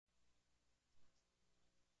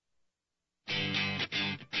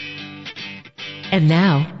And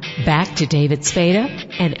now, back to David Spada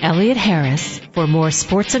and Elliot Harris for more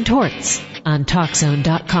Sports and Torts on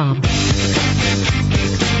TalkZone.com.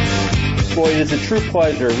 Boy, it is a true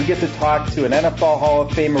pleasure. We get to talk to an NFL Hall of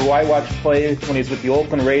Famer who I watched play when he was with the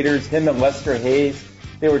Oakland Raiders, him and Lester Hayes.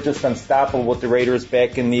 They were just unstoppable with the Raiders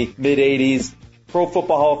back in the mid-'80s. Pro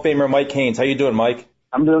Football Hall of Famer Mike Haynes. How you doing, Mike?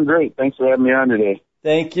 I'm doing great. Thanks for having me on today.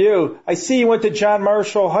 Thank you. I see you went to John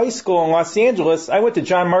Marshall High School in Los Angeles. I went to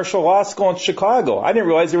John Marshall Law School in Chicago. I didn't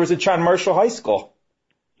realize there was a John Marshall High School.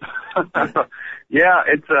 Yeah,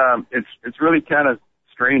 it's really kind of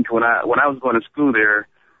strange. When I was going to school there,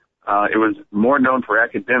 it was more known for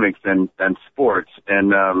academics than sports.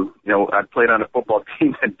 And I played on a football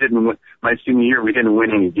team that didn't win. My senior year, we didn't win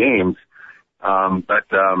any games. But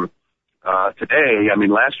today,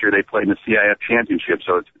 last year they played in the CIF championship,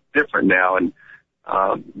 so it's different now. And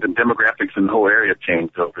the demographics in the whole area have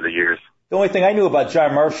changed over the years. The only thing I knew about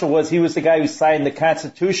John Marshall was he was the guy who signed the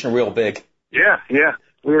Constitution real big. Yeah.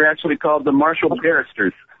 We were actually called the Marshall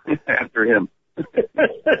Barristers after him. You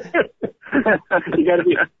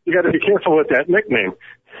gotta be careful with that nickname.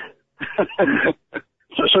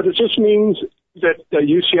 So does this mean that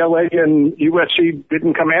UCLA and USC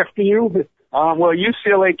didn't come after you? Well,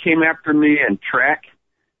 UCLA came after me in track.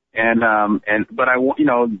 But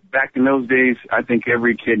back in those days, I think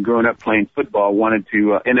every kid growing up playing football wanted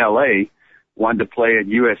to, in LA, wanted to play at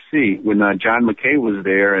USC when John McKay was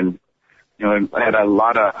there, and I had a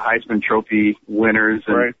lot of Heisman Trophy winners,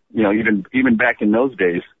 and right. Even back in those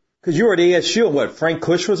days. Because you were at ASU, what? Frank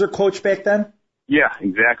Kush was their coach back then? Yeah,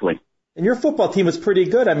 exactly. And your football team was pretty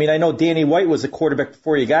good. I know Danny White was a quarterback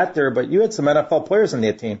before you got there, but you had some NFL players on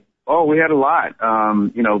that team. Oh, we had a lot.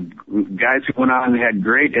 Guys who went on and had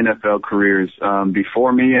great NFL careers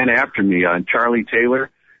before me and after me. Charlie Taylor,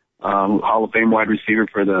 Hall of Fame wide receiver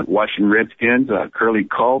for the Washington Redskins. Curly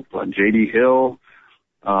Culp, J.D. Hill,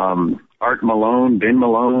 Art Malone, Ben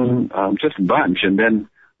Malone, just a bunch. And then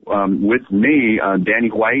with me, Danny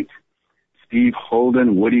White, Steve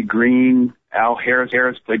Holden, Woody Green, Al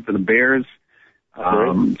Harris played for the Bears.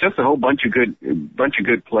 Just a whole bunch of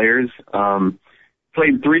good players.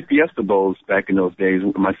 Played 3 Fiesta Bowls back in those days.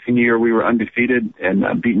 My senior year, we were undefeated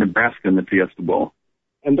and beat Nebraska in the Fiesta Bowl.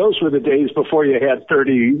 And those were the days before you had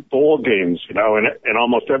 30 bowl games, and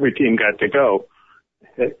almost every team got to go.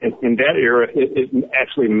 In that era, it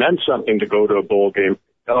actually meant something to go to a bowl game.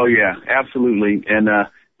 Oh yeah, absolutely. And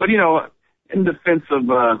but in defense of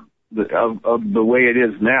the way it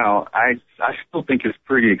is now, I still think it's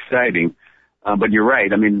pretty exciting. But you're right.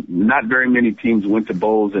 Not very many teams went to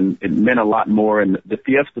bowls, and it meant a lot more. And the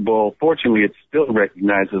Fiesta Bowl, fortunately, it's still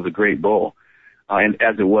recognized as a great bowl, and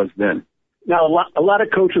as it was then. Now, a lot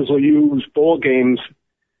of coaches will use bowl games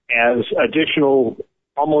as additional,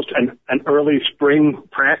 almost an early spring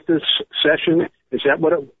practice session. Is that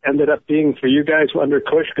what it ended up being for you guys under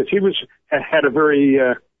Kush? Because he had a very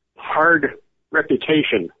hard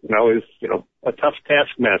reputation. As a tough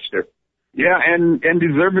taskmaster. Yeah, and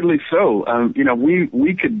deservedly so.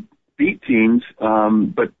 We could beat teams,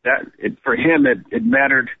 but for him it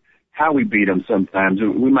mattered how we beat them. Sometimes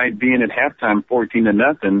we might be in at halftime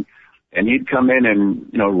 14-0, and he'd come in and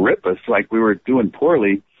rip us like we were doing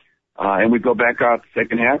poorly, and we'd go back out the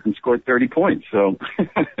second half and score 30 points. So,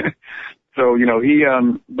 he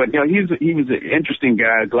was an interesting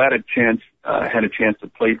guy. Glad had a chance to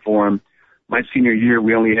play for him. My senior year,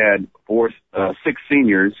 we only had 6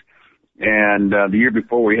 seniors. And the year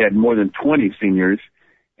before, we had more than 20 seniors.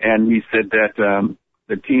 And he said that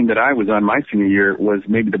the team that I was on my senior year was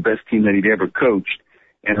maybe the best team that he'd ever coached.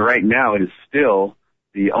 And right now, it is still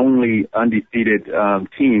the only undefeated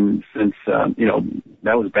team since,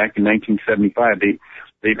 that was back in 1975.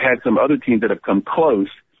 They've had some other teams that have come close,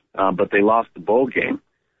 but they lost the bowl game.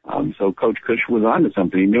 So Coach Kush was on to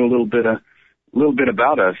something. He knew a little bit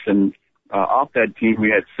about us. And off that team, we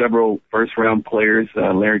had several first-round players,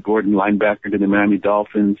 Larry Gordon, linebacker to the Miami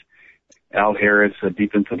Dolphins, Al Harris, a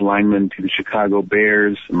defensive lineman to the Chicago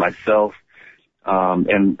Bears, myself,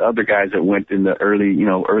 and other guys that went in the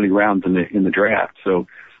early rounds in the draft. So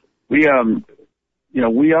we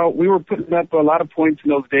were putting up a lot of points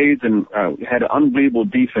in those days and had an unbelievable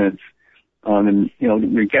defense. And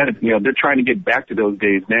they're trying to get back to those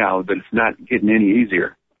days now, but it's not getting any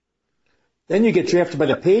easier. Then you get drafted by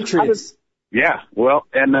the Patriots. Yeah, well,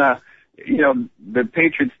 and, the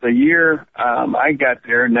Patriots, the year I got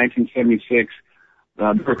there in 1976,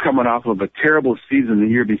 they were coming off of a terrible season the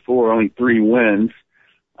year before, only 3 wins,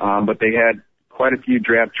 but they had quite a few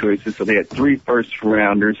draft choices, so they had 3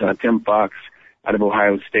 first-rounders, Tim Fox out of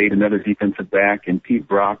Ohio State, another defensive back, and Pete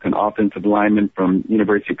Brock, an offensive lineman from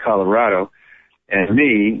University of Colorado. and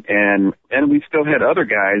me, and we still had other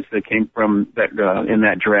guys that came from that in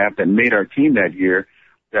that draft that made our team that year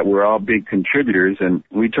that were all big contributors, and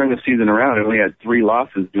we turned the season around and we had 3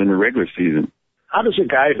 losses during the regular season. How does a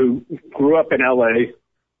guy who grew up in L.A.,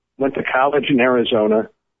 went to college in Arizona,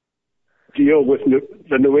 deal with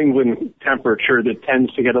the New England temperature that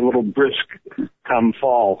tends to get a little brisk come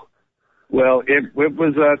fall? Well, it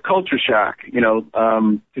was a culture shock,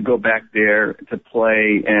 to go back there to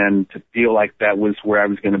play and to feel like that was where I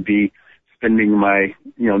was going to be spending my,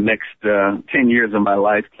 next 10 years of my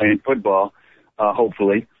life playing football,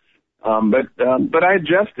 hopefully. But I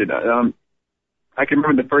adjusted. I can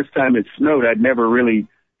remember the first time it snowed. I'd never really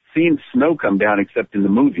seen snow come down except in the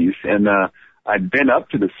movies, and I'd been up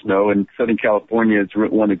to the snow. In Southern California, it's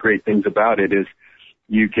one of the great things about it is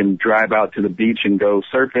you can drive out to the beach and go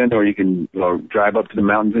surfing, or you can drive up to the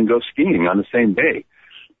mountains and go skiing on the same day.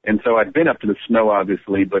 And so I'd been up to the snow,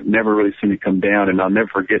 obviously, but never really seen it come down. And I'll never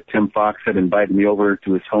forget Tim Fox had invited me over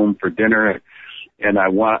to his home for dinner, and I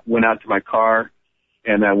went out to my car,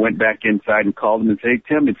 and I went back inside and called him and said, "Hey,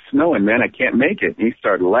 Tim, it's snowing, man. I can't make it." And he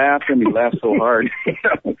started laughing. He laughed so hard.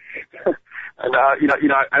 And,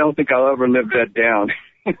 I don't think I'll ever live that down.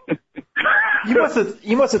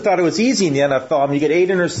 You must have thought it was easy in the NFL. I mean, you get 8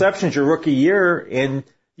 interceptions your rookie year, and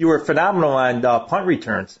you were phenomenal on punt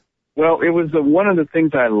returns. Well, it was one of the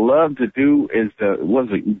things I loved to do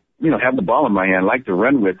have the ball in my hand, like to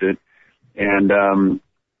run with it. And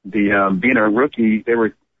being a rookie,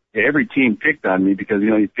 every team picked on me because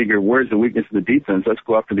you figure where's the weakness of the defense? Let's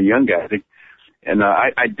go after the young guys. And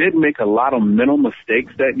I did make a lot of mental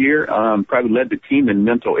mistakes that year. Probably led the team in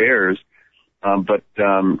mental errors. But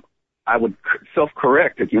I would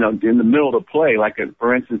self-correct it, in the middle of the play. Like,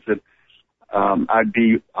 for instance, if I'd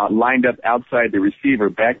be lined up outside the receiver,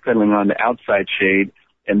 backpedaling on the outside shade,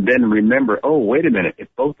 and then remember, oh, wait a minute, if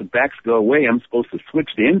both the backs go away, I'm supposed to switch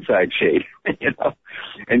the inside shade,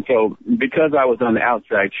 And so because I was on the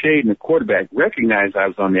outside shade and the quarterback recognized I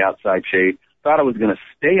was on the outside shade, thought I was going to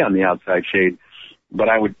stay on the outside shade, but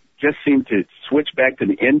I would just seem to switch back to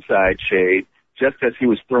the inside shade just as he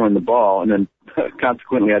was throwing the ball, and then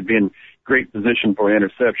consequently I'd be in great position for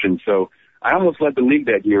interception. So I almost led the league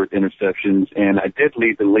that year with interceptions, and I did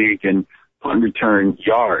lead the league in punt return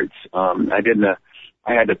yards.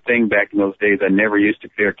 I had a thing back in those days. I never used a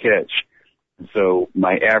fair catch. So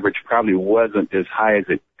my average probably wasn't as high as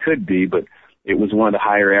it could be, but it was one of the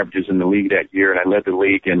higher averages in the league that year, and I led the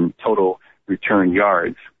league in total return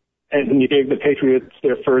yards. And you gave the Patriots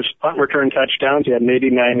their first punt return touchdowns. You had an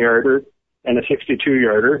 89-yarder and a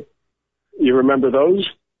 62-yarder. You remember those?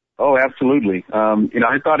 Oh, absolutely.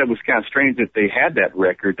 I thought it was kind of strange that they had that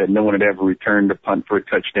record, that no one had ever returned a punt for a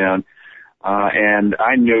touchdown. And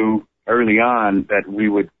I knew early on that we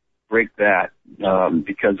would break that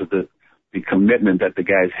because of the commitment that the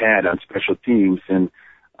guys had on special teams. And,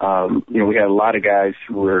 we had a lot of guys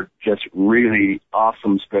who were just really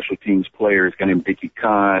awesome special teams players, guy named Dickie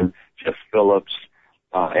Kahn, Jeff Phillips,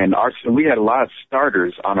 and we had a lot of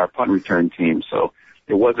starters on our punt return team. So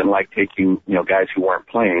it wasn't like taking, guys who weren't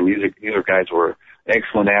playing. These are guys who were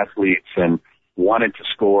excellent athletes and wanted to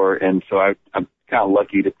score. And so I'm kind of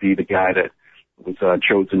lucky to be the guy that was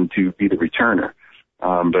chosen to be the returner.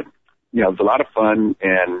 But it was a lot of fun,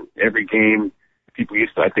 and every game people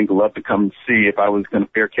used to, I think, love to come see if I was going to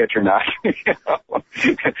fair catch or not. And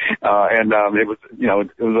it was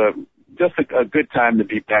just a good time to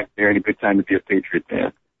be back there and a good time to be a Patriot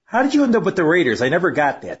fan. How did you end up with the Raiders? I never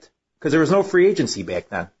got that because there was no free agency back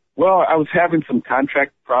then. Well, I was having some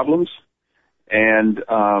contract problems, and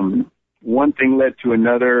one thing led to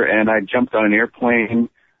another, and I jumped on an airplane.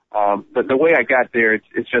 But the way I got there,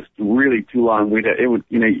 it's just really too long.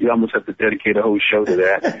 You almost have to dedicate a whole show to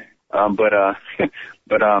that. But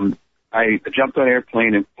I jumped on an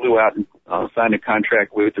airplane and flew out and signed a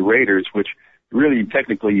contract with the Raiders, which really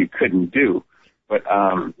technically you couldn't do, but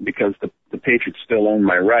because the Patriots still own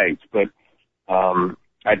my rights. But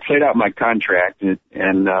I played out my contract,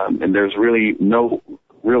 and there's really no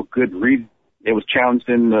real good reason. It was challenged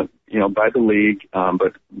by the league,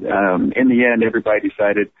 but in the end, everybody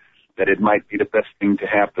decided that it might be the best thing to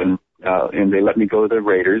happen, and they let me go to the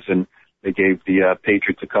Raiders, and they gave the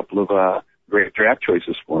Patriots a couple of great draft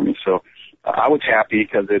choices for me. So I was happy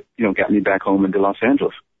because it got me back home into Los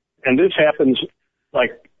Angeles. And this happens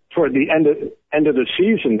like toward the end of the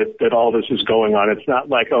season that all this is going on. It's not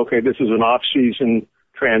like, okay, this is an off-season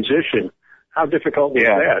transition. How difficult was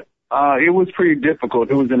that? It was pretty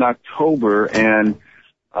difficult. It was in October, and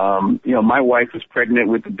my wife was pregnant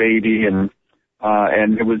with the baby, and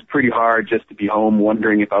it was pretty hard just to be home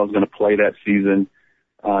wondering if I was going to play that season.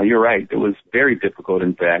 You're right. It was very difficult,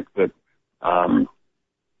 in fact, but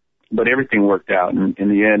But everything worked out, and in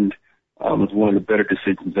the end, it was one of the better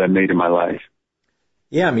decisions I made in my life.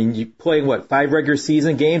 Yeah, I mean, you played, 5 regular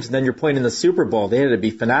season games, and then you're playing in the Super Bowl. They had to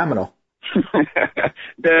be phenomenal. That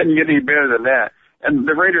didn't get any better than that. And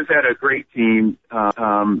the Raiders had a great team.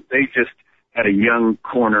 They just had a young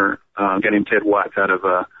corner, guy named Ted Watts out of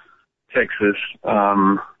Texas,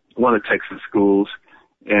 one of the Texas schools.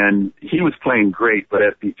 And he was playing great, but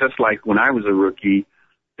just like when I was a rookie,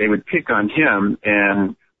 they would pick on him.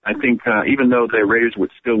 And I think even though the Raiders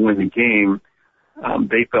would still win the game,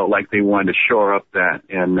 they felt like they wanted to shore up that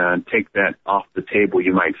and take that off the table,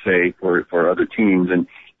 you might say, for other teams. And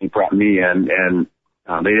he brought me in, and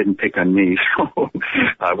they didn't pick on me, so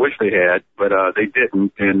I wish they had, but they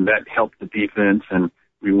didn't, and that helped the defense. And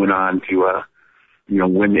we went on to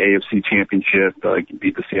win the AFC Championship,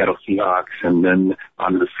 beat the Seattle Seahawks, and then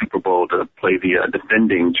on to the Super Bowl to play the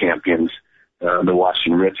defending champions, the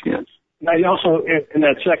Washington Redskins. Now, you also, in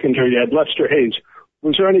that second year, you had Lester Hayes.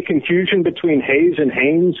 Was there any confusion between Hayes and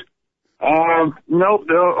Haynes? No,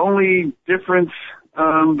 the only difference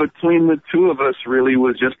between the two of us really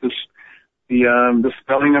was just the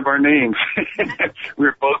spelling of our names. We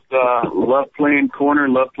were both love playing corner,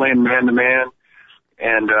 love playing man-to-man,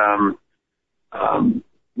 and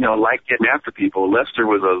like getting after people. Lester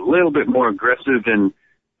was a little bit more aggressive in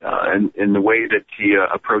the way that he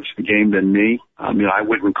approached the game than me. I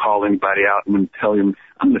wouldn't call anybody out and wouldn't tell him,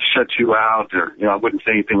 I'm going to shut you out, or, I wouldn't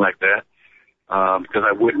say anything like that, because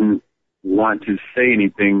I wouldn't want to say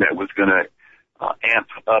anything that was going to amp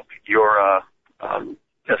up your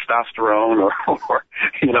testosterone or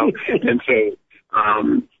and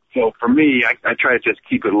so for me, I try to just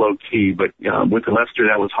keep it low key, but with Lester,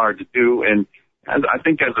 that was hard to do. And I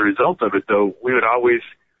think as a result of it, though, we would always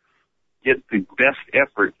get the best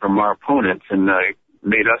effort from our opponents, and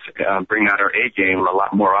made us bring out our A game a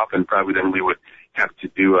lot more often probably than we would have to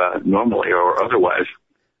do normally or otherwise.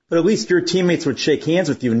 But at least your teammates would shake hands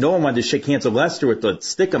with you. No one wanted to shake hands with Lester with the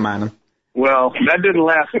stick-em on him. Well, that didn't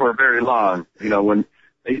last for very long. When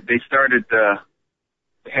they started,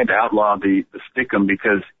 they had to outlaw the stick-em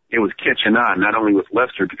because it was catching on, not only with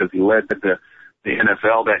Lester, because he led the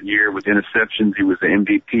NFL that year with interceptions. He was the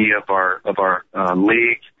MVP of our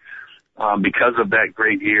league because of that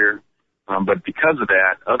great year. But because of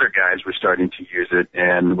that, other guys were starting to use it.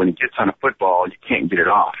 And when it gets on a football, you can't get it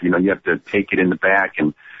off. You have to take it in the back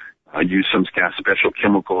and use some kind of special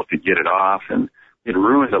chemical to get it off. And it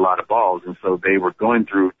ruined a lot of balls. And so they were going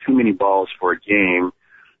through too many balls for a game,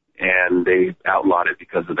 and they outlawed it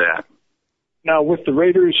because of that. Now, with the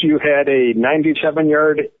Raiders, you had a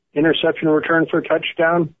 97-yard interception return for a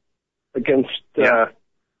touchdown against,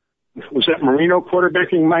 was that Marino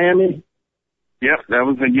quarterbacking Miami? Yep, that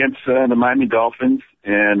was against the Miami Dolphins,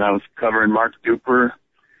 and I was covering Mark Duper,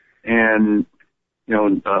 and,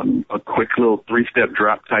 a quick little 3-step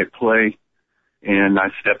drop type play, and I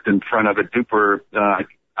stepped in front of it. Duper,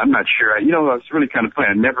 I'm not sure. It was really kind of funny.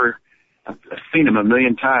 I've seen him a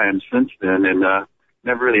million times since then, and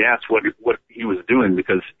never really asked what he was doing,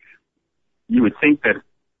 because you would think that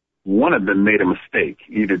one of them made a mistake.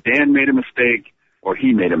 Either Dan made a mistake or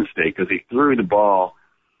he made a mistake, because he threw the ball,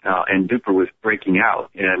 and Duper was breaking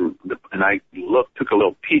out, and I took a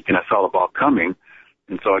little peek, and I saw the ball coming,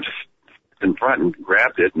 and so I just in front and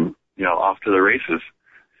grabbed it, and off to the races.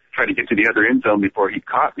 Tried to get to the other end zone before he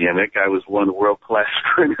caught me, and that guy was one of the world-class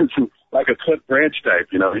sprinters, like a Cliff Branch type.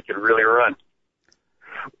 He could really run.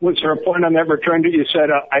 Was there a point on that return that you said,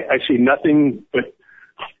 I see nothing but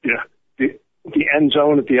the end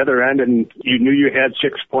zone at the other end, and you knew you had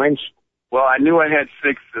 6 points? Well, I knew I had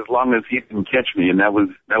 6 as long as he didn't catch me, and that was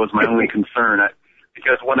my only concern.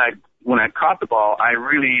 Because when I caught the ball, I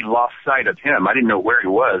really lost sight of him. I didn't know where he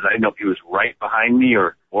was. I didn't know if he was right behind me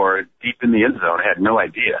or deep in the end zone. I had no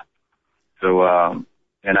idea. So,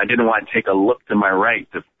 and I didn't want to take a look to my right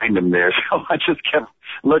to find him there. So I just kept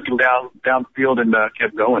looking downfield and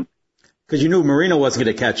kept going. Because you knew Marino wasn't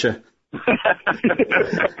going to catch you.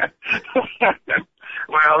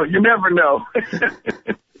 Well, you never know.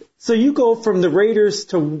 So you go from the Raiders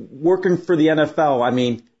to working for the NFL. I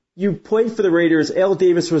mean, you played for the Raiders. Al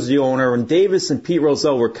Davis was the owner, and Davis and Pete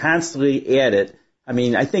Rozelle were constantly at it. I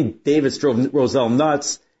mean, I think Davis drove Rozelle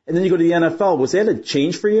nuts. And then you go to the NFL. Was that a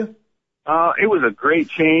change for you? It was a great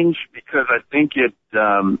change, because I think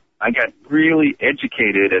I got really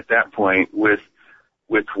educated at that point with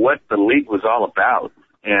what the league was all about.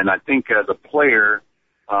 And I think as a player,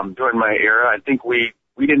 during my era, I think we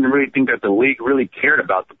didn't really think that the league really cared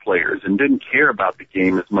about the players and didn't care about the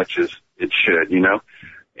game as much as it should,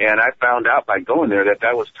 And I found out by going there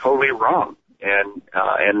that was totally wrong. And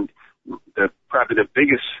probably the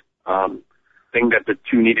biggest thing that the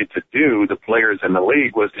two needed to do, the players and the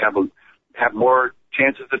league, was to have more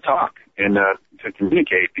chances to talk and to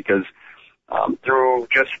communicate, because through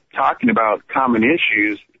just talking about common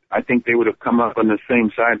issues, I think they would have come up on the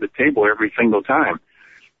same side of the table every single time.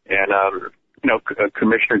 And,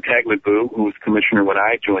 Commissioner Tagliabue, who was commissioner when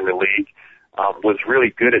I joined the league, was really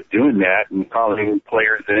good at doing that and calling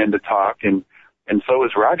players in to talk. And so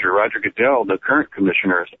is Roger Goodell, the current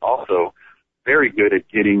commissioner, is also very good at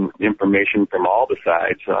getting information from all the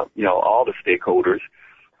sides, all the stakeholders,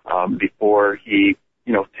 before he,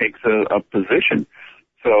 takes a position.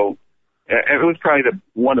 So it was probably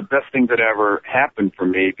one of the best things that ever happened for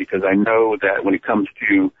me, because I know that when it comes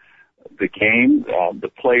to the game, the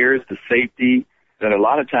players, the safety, that a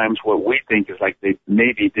lot of times what we think is like they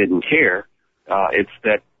maybe didn't care. It's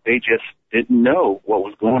that they just didn't know what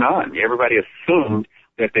was going on. Everybody assumed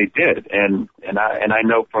that they did, and I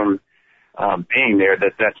know from being there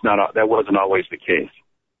that wasn't always the case.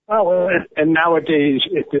 Well, and nowadays,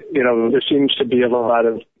 there seems to be a lot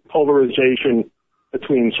of polarization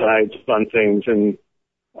between sides on things, and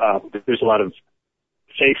there's a lot of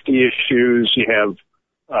safety issues. You have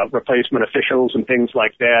replacement officials and things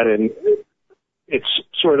like that, and it's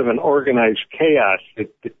sort of an organized chaos.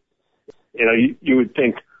 You would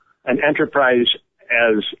think an enterprise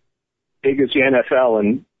as big as the NFL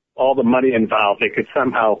and all the money involved, they could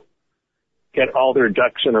somehow get all their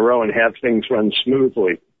ducks in a row and have things run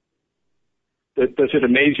smoothly. Does it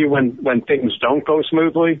amaze you when things don't go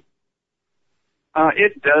smoothly?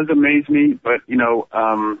 It does amaze me, but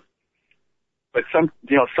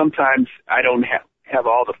sometimes I don't have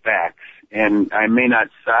all the facts, and I may not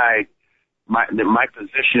side. My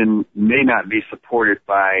position may not be supported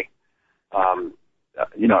by, I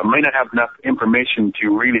may not have enough information to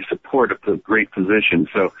really support a great position.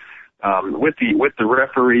 So, with the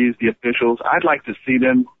referees, the officials, I'd like to see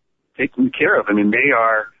them taken care of. I mean, they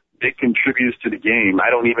are big contributors to the game. I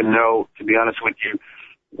don't even know, to be honest with you,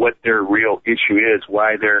 what their real issue is,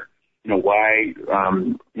 why they're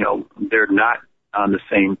not on the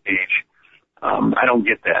same page. I don't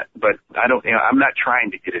get that, but I'm not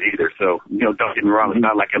trying to get it either. So, don't get me wrong. It's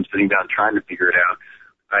not like I'm sitting down trying to figure it out.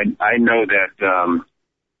 I know that,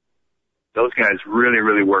 those guys really,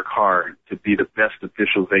 really work hard to be the best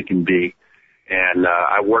officials they can be. And,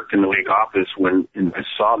 I worked in the league office and I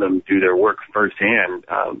saw them do their work firsthand,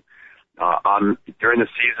 during the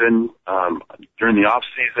season, during the off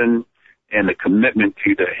season, and the commitment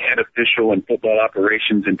to the head official and football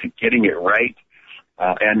operations and to getting it right.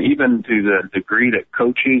 And even to the degree that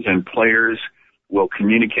coaches and players will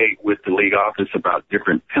communicate with the league office about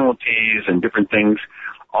different penalties and different things,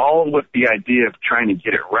 all with the idea of trying to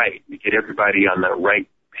get it right, to get everybody on the right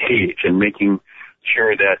page and making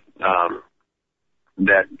sure that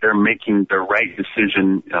that they're making the right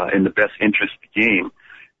decision in the best interest of the game.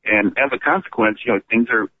 And as a consequence, things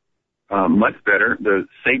are much better. The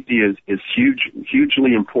safety is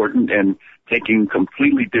hugely important and taking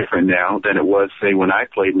completely different now than it was, say, when I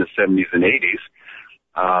played in the 70s and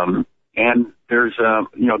 80s. And there's,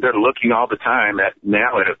 they're looking all the time at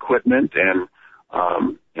equipment and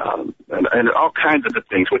all kinds of the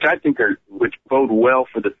things, which I think which bode well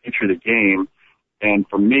for the future of the game. And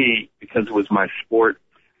for me, because it was my sport,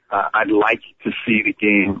 I'd like to see the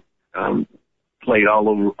game played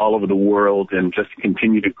all over the world and just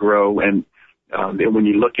continue to grow. And when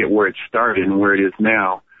you look at where it started and where it is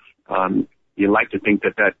now, you like to think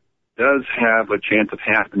that does have a chance of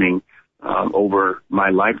happening over my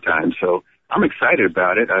lifetime. So I'm excited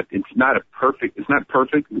about it. It's not perfect.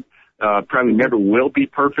 Probably never will be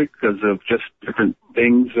perfect because of just different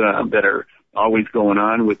things that are always going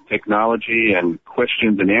on with technology and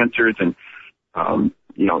questions and answers and,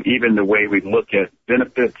 even the way we look at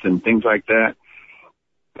benefits and things like that.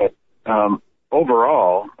 But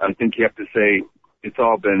overall, I think you have to say it's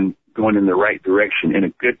all been going in the right direction, in a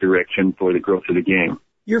good direction for the growth of the game.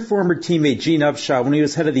 Your former teammate, Gene Upshaw, when he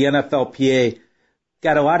was head of the NFLPA,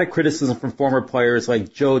 got a lot of criticism from former players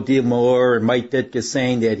like Joe DeMore and Mike Ditka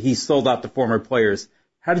saying that he sold out to former players.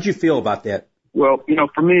 How did you feel about that? Well,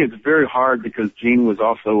 for me, it's very hard because Gene was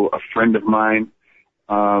also a friend of mine.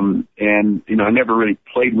 I never really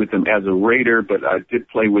played with him as a Raider, but I did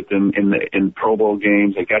play with him in Pro Bowl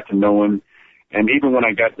games. I got to know him. And even when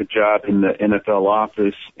I got the job in the NFL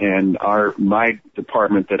office and my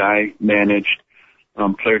department that I managed,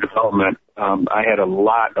 player development, I had a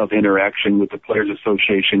lot of interaction with the Players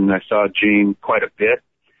Association, and I saw Gene quite a bit.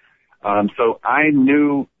 So I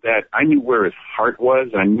knew where his heart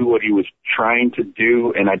was. I knew what he was trying to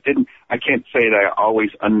do, and I can't say that I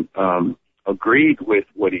always agreed with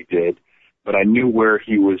what he did, but I knew where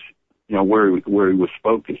he was, where he was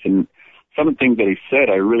focused. And some of the things that he said,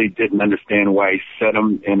 I really didn't understand why he said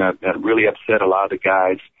them, and that really upset a lot of the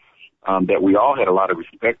guys. That we all had a lot of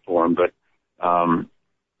respect for him, but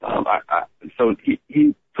so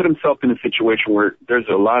he put himself in a situation where there's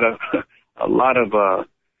a lot of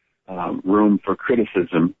room for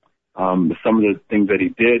criticism. Some of the things that he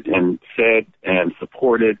did and said and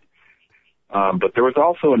supported, but there was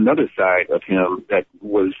also another side of him that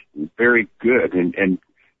was very good and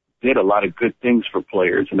did a lot of good things for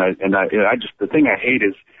players. And I just, the thing I hate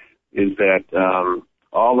is that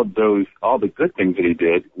all the good things that he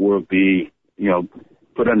did will be,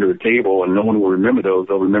 put under the table, and no one will remember those.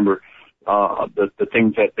 They'll remember the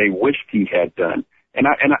things that they wished he had done.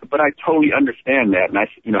 But I totally understand that, and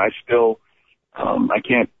I still I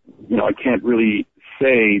can't really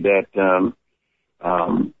say that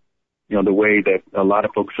the way that a lot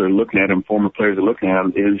of folks are looking at him, former players are looking at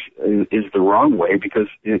him, is the wrong way, because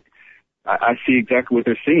I see exactly what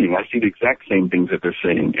they're seeing. I see the exact same things that they're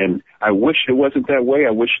seeing, and I wish it wasn't that way.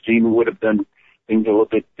 I wish Gene would have done things a little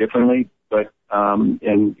bit differently, but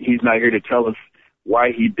and he's not here to tell us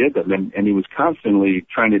why he did them, and he was constantly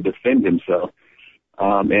trying to defend himself.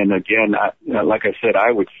 And again, like I said,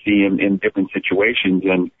 I would see him in different situations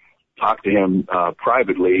and talk to him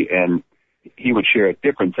privately, and he would share a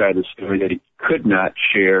different side of the story that he could not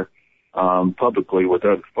share publicly with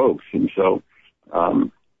other folks. And so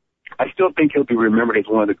I still think he'll be remembered as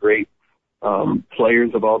one of the great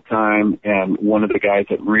players of all time, and one of the guys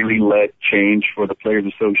that really led change for the Players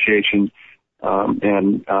Association,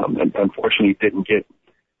 and unfortunately didn't get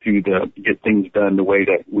things done the way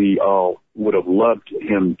that we all would have loved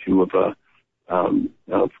him to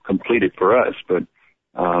have completed for us. But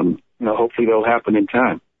hopefully they'll happen in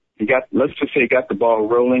time. Let's just say he got the ball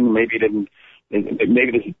rolling. Maybe there's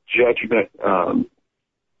judgment.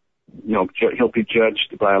 He'll be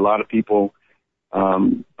judged by a lot of people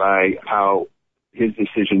by how his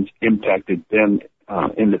decisions impacted them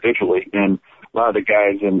individually, and a lot of the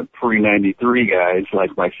guys in the pre-93 guys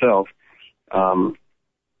like myself.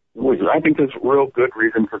 I think there's real good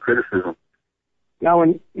reason for criticism. Now,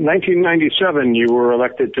 in 1997, you were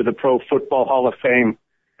elected to the Pro Football Hall of Fame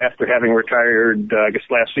after having retired, I guess,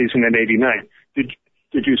 last season in '89.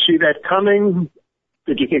 Did you see that coming?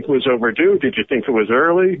 Did you think it was overdue? Did you think it was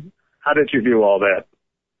early? How did you view all that?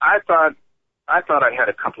 I thought I had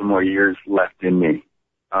a couple more years left in me.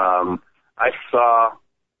 I saw,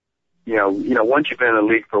 once you've been in the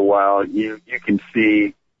league for a while, you can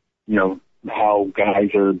see, how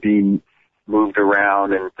guys are being moved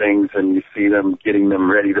around and things, and you see them getting them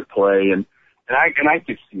ready to play, and I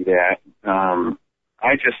could see that.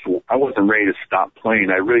 I wasn't ready to stop playing.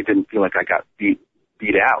 I really didn't feel like I got beat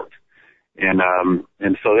out,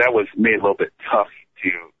 and so that was made a little bit tough to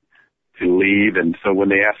leave. And so when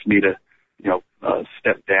they asked me to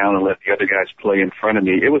step down and let the other guys play in front of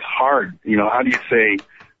me, it was hard. How do you say,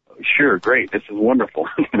 sure, great, this is wonderful,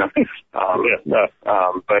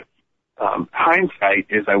 but hindsight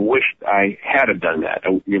is I wished I had have done that,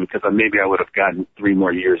 because maybe I would have gotten 3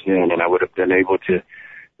 more years in, and I would have been able to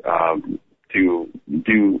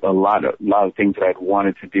do a lot of things that I'd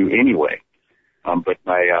wanted to do anyway. But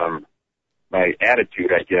my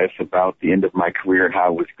attitude, I guess, about the end of my career and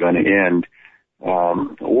how it was going to end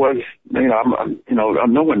was,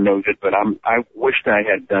 no one knows it, but I wished I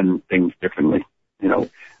had done things differently.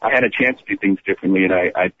 I had a chance to do things differently, and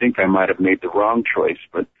I think I might have made the wrong choice,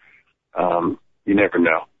 but you never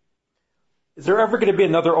know. Is there ever going to be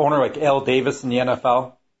another owner like Al Davis in the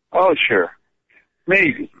NFL? Oh, sure.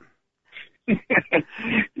 Maybe.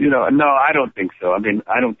 No, I don't think so. I mean,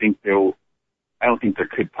 I don't think there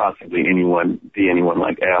could possibly be anyone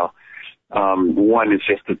like Al. One is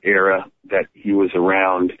just the era that he was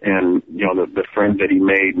around, and the friends that he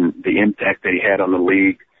made and the impact that he had on the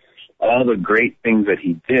league. All the great things that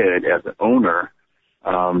he did as an owner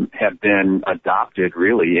have been adopted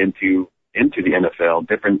really into the NFL.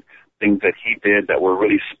 Different things that he did that were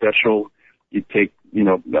really special. You take,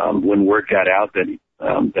 when word got out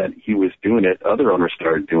that he was doing it, other owners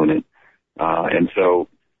started doing it, and so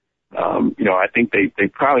I think they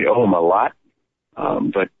probably owe him a lot,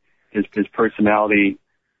 but his personality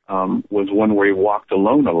was one where he walked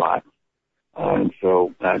alone a lot, and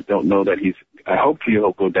so I don't know that I hope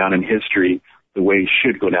he'll go down in history the way he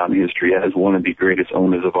should go down in history as one of the greatest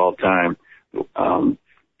owners of all time.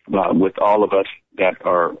 With all of us that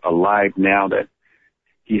are alive now, that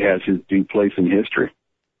he has his due place in history.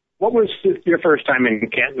 What was your first time in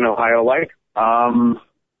Canton, Ohio like?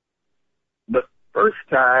 The first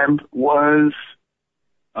time was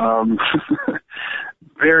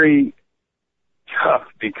very tough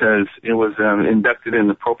because it was inducted in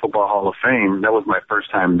the Pro Football Hall of Fame. That was my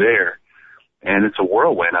first time there. and it's a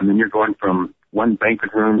whirlwind. I mean, you're going from one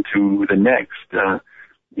banquet room to the next,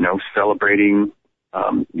 celebrating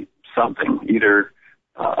something, either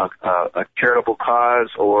a charitable cause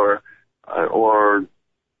or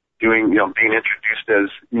doing, being introduced as,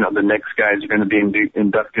 the next guys are going to be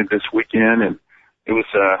inducted this weekend. And it was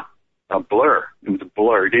a blur. It was a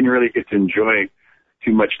blur. You didn't really get to enjoy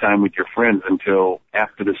too much time with your friends until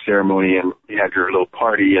after the ceremony and you had your little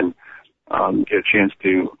party and get a chance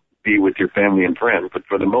to be with your family and friends. But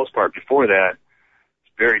for the most part, before that,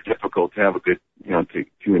 it's very difficult to have a good,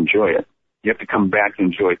 to enjoy it. You have to come back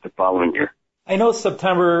and enjoy it the following year. I know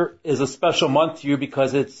September is a special month to you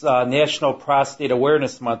because it's National Prostate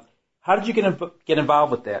Awareness Month. How did you get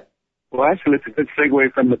involved with that? Well, actually, it's a good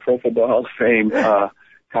segue from the Pro Football Hall of Fame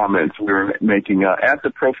comments we were making. At the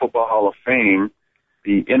Pro Football Hall of Fame,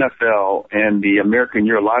 the NFL and the American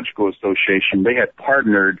Urological Association, they had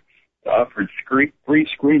partnered to offer free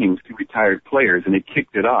screenings to retired players, and they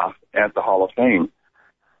kicked it off at the Hall of Fame.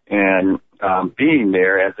 And being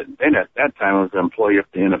there, at that time I was an employee of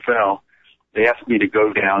the NFL, they asked me to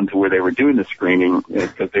go down to where they were doing the screening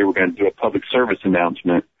because they were going to do a public service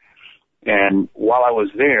announcement. And while I was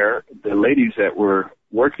there, the ladies that were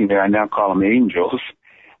working there, I now call them angels,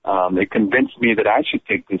 they convinced me that I should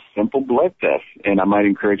take this simple blood test, and I might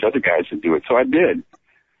encourage other guys to do it. So I did.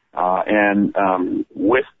 And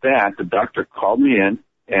with that, the doctor called me in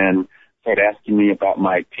and started asking me about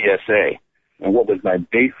my PSA and what was my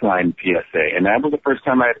baseline PSA. And that was the first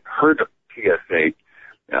time I had heard of PSA,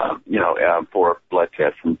 for blood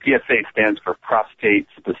tests. And PSA stands for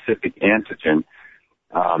prostate-specific antigen,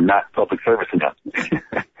 not public service announcement.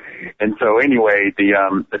 And so anyway,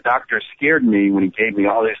 the doctor scared me when he gave me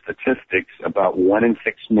all these statistics about 1 in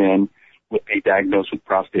 6 men would be diagnosed with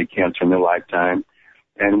prostate cancer in their lifetime.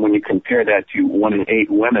 And when you compare that to 1 in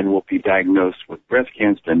 8 women will be diagnosed with breast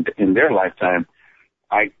cancer in their lifetime,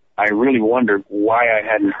 I really wondered why I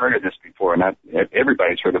hadn't heard of this before. And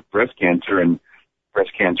everybody's heard of breast cancer and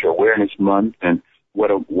Breast Cancer Awareness Month and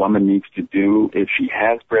what a woman needs to do if she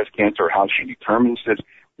has breast cancer or how she determines it,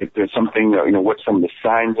 if there's something, what some of the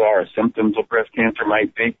signs are or symptoms of breast cancer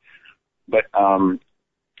might be. But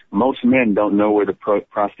most men don't know where the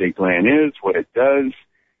prostate gland is, what it does.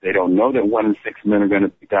 They don't know that 1 in 6 men are going to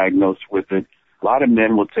be diagnosed with it. A lot of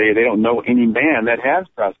men will tell you they don't know any man that has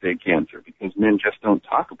prostate cancer because men just don't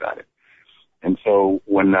talk about it. And so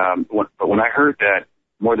when I heard that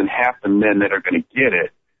more than half the men that are going to get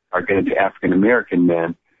it are going to be African American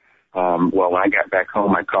men, when I got back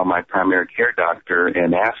home, I called my primary care doctor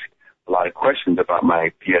and asked a lot of questions about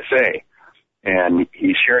my PSA. And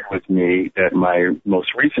he shared with me that my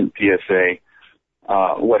most recent PSA,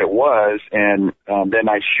 what it was, and then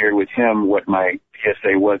I shared with him what my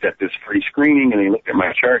PSA was at this free screening, and he looked at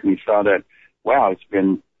my chart and he saw that, wow, it's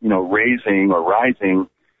been, rising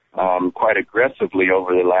quite aggressively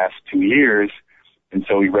over the last 2 years. And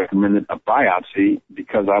so he recommended a biopsy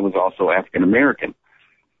because I was also African American.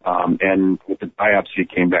 And with the biopsy,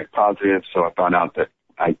 it came back positive, so I found out that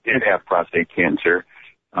I did have prostate cancer.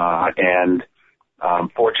 And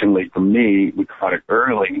fortunately for me, we caught it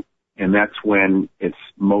early, and that's when it's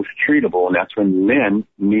most treatable, and that's when men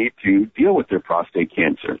need to deal with their prostate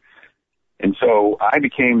cancer. And so I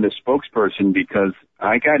became the spokesperson because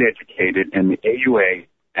I got educated, and the AUA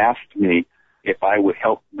asked me if I would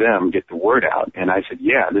help them get the word out. And I said,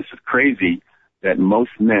 yeah, this is crazy that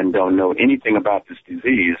most men don't know anything about this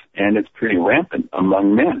disease, and it's pretty rampant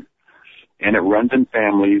among men. And it runs in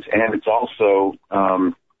families, and it's also,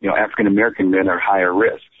 African American men are higher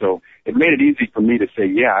risk. So it made it easy for me to say,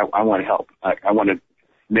 yeah, I want to help. I want to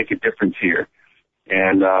make a difference here.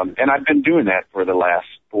 And I've been doing that for the last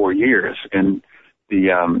 4 years. And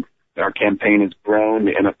our campaign has grown.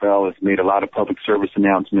 The NFL has made a lot of public service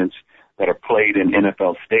announcements that are played in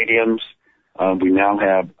NFL stadiums. We now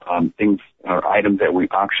have items that we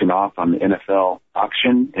auction off on the NFL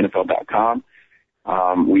auction, NFL.com.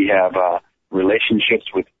 We have relationships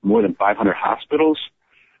with more than 500 hospitals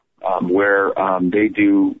where they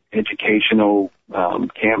do educational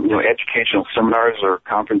educational seminars or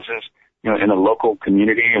conferences, in a local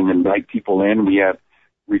community and invite people in. We have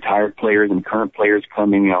retired players and current players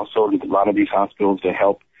coming also to a lot of these hospitals to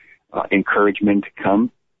help encourage men to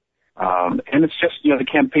come. And it's just, the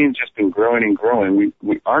campaign's just been growing and growing.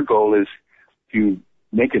 Our goal is to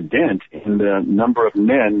make a dent in the number of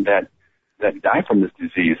men that die from this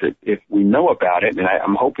disease. If we know about it, and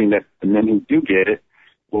I'm hoping that the men who do get it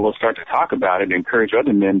will start to talk about it and encourage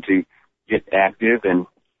other men to get active and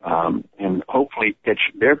hopefully catch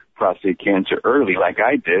their prostate cancer early like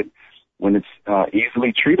I did when it's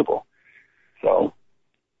easily treatable. So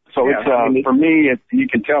So it's for me. You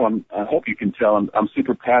can tell. I hope you can tell. I'm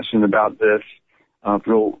super passionate about this.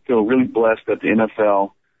 Feel really blessed that the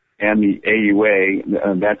NFL and the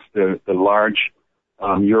AUA, that's the large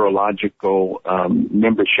urological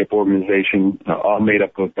membership organization, all made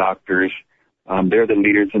up of doctors. They're the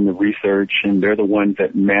leaders in the research, and they're the ones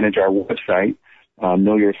that manage our website,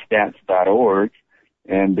 knowyourstats.org.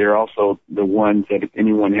 And they're also the ones that if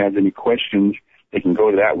anyone has any questions, they can go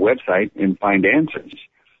to that website and find answers.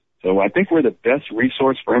 So I think we're the best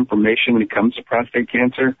resource for information when it comes to prostate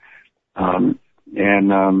cancer. I'm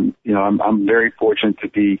very fortunate to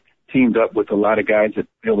be teamed up with a lot of guys that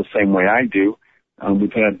feel the same way I do.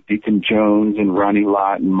 We've had Deacon Jones and Ronnie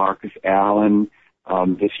Lott and Marcus Allen.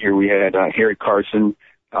 This year we had Harry Carson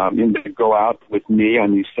to go out with me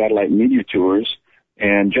on these satellite media tours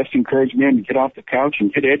and just encourage men to get off the couch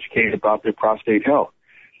and get educated about their prostate health.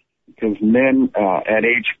 Because men at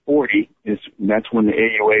age 40 that's when the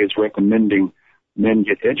AUA is recommending men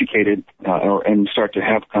get educated and start to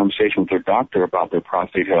have a conversation with their doctor about their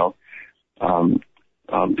prostate health,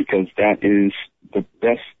 because that is the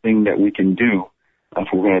best thing that we can do if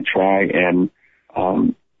we're going to try and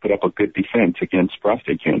put up a good defense against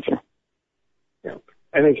prostate cancer. Yeah.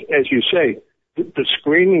 And as you say, the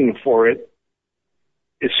screening for it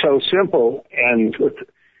is so simple, and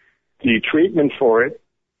the treatment for it,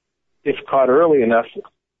 if caught early enough,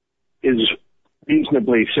 is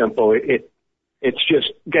reasonably simple. It's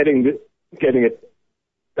just getting it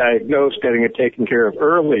diagnosed, getting it taken care of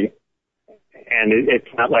early, and it's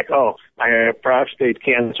not like, oh, I have prostate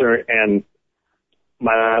cancer and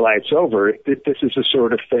my life's over. This is the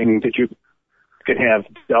sort of thing that you can have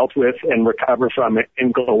dealt with and recover from it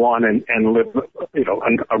and go on and live,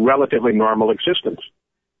 a relatively normal existence.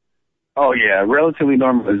 Oh, yeah, relatively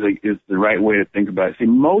normal is the right way to think about it. See,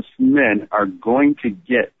 most men are going to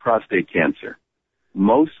get prostate cancer.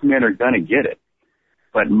 Most men are going to get it,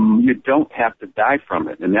 but you don't have to die from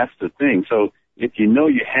it, and that's the thing. So if you know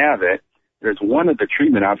you have it, there's one of the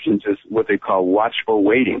treatment options is what they call watchful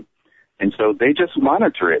waiting. And so they just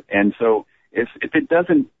monitor it. And so if it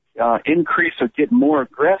doesn't increase or get more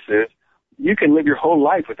aggressive, you can live your whole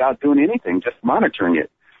life without doing anything, just monitoring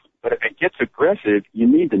it. But if it gets aggressive, you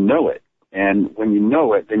need to know it. And when you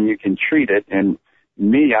know it, then you can treat it. And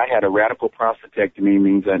me, I had a radical prostatectomy,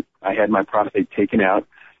 means that I had my prostate taken out.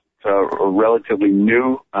 So a relatively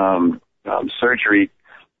new surgery.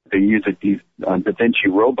 They use these Da Vinci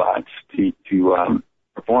robots to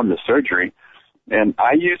perform the surgery. And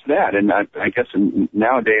I use that, and I guess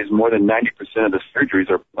nowadays more than 90% of the surgeries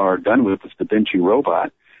are done with this Da Vinci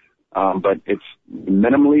robot. But it's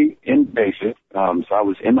minimally invasive. So I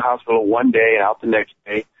was in the hospital one day and out the next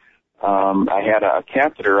day. I had a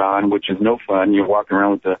catheter on, which is no fun. You're walking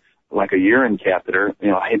around with like a urine catheter,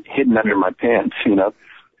 hidden under my pants,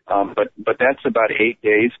 But that's about 8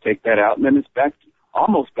 days. Take that out, and then it's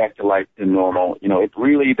almost back to life to normal.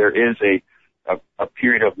 There is a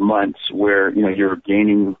period of months where, you're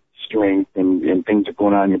gaining strength and things are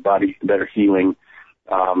going on in your body that are healing.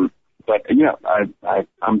 But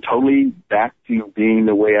I'm totally back to being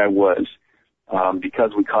the way I was,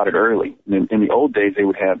 because we caught it early. In the old days, they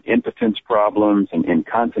would have impotence problems and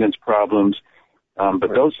incontinence problems.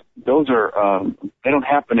 But those are, they don't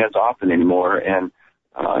happen as often anymore. And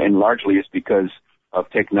largely it's because of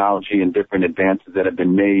technology and different advances that have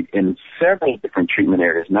been made in several different treatment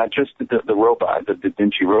areas, not just the robot, the Da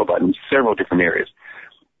Vinci robot, in several different areas.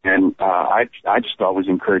 And I just always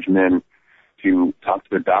encourage men to talk to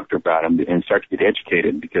their doctor about them and start to get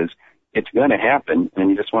educated, because it's going to happen, and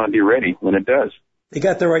you just want to be ready when it does. They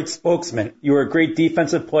got the right spokesman. You were a great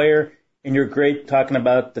defensive player, and you're great talking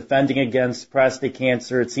about defending against prostate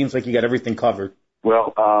cancer. It seems like you got everything covered.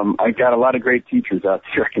 Well, I got a lot of great teachers out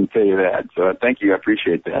there, I can tell you that. So thank you. I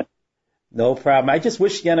appreciate that. No problem. I just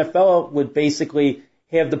wish the NFL would basically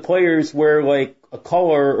have the players wear like a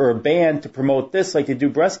color or a band to promote this, like they do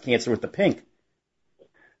breast cancer with the pink.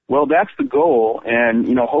 Well, that's the goal, and,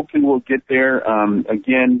 hopefully we'll get there.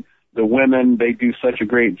 Again, the women, they do such a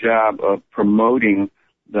great job of promoting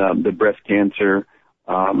the breast cancer,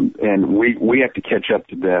 and we have to catch up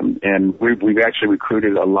to them. And we've actually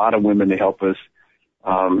recruited a lot of women to help us.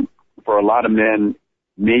 For a lot of men,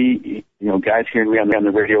 guys hearing me on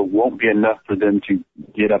the radio won't be enough for them to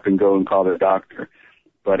get up and go and call their doctor.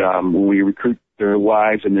 But when we recruit their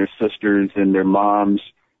wives and their sisters and their moms,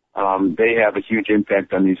 they have a huge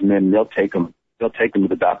impact on these men. They'll take them to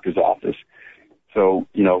the doctor's office. So,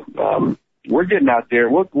 we're getting out there.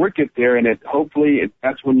 We'll get there, and hopefully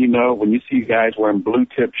that's when when you see guys wearing blue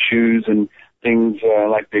tip shoes and things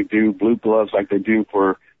like they do, blue gloves like they do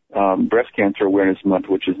for Breast Cancer Awareness Month,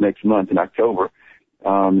 which is next month in October.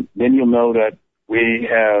 then you'll know that we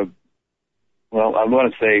have, well, I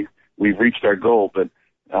want to say we've reached our goal, but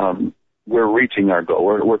we're reaching our goal.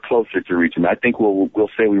 We're closer to reaching. I think we'll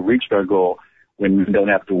say we reached our goal when we don't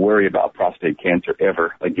have to worry about prostate cancer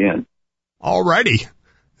ever again. All righty.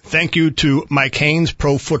 Thank you to Mike Haynes,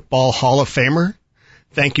 Pro Football Hall of Famer.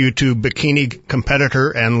 Thank you to bikini competitor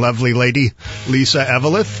and lovely lady Lisa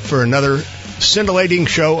Eveleth for another scintillating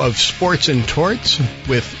show of Sports and Torts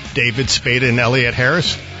with David Spada and Elliot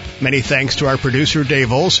Harris. Many thanks to our producer,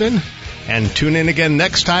 Dave Olson. And tune in again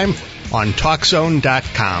next time on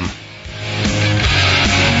TalkZone.com.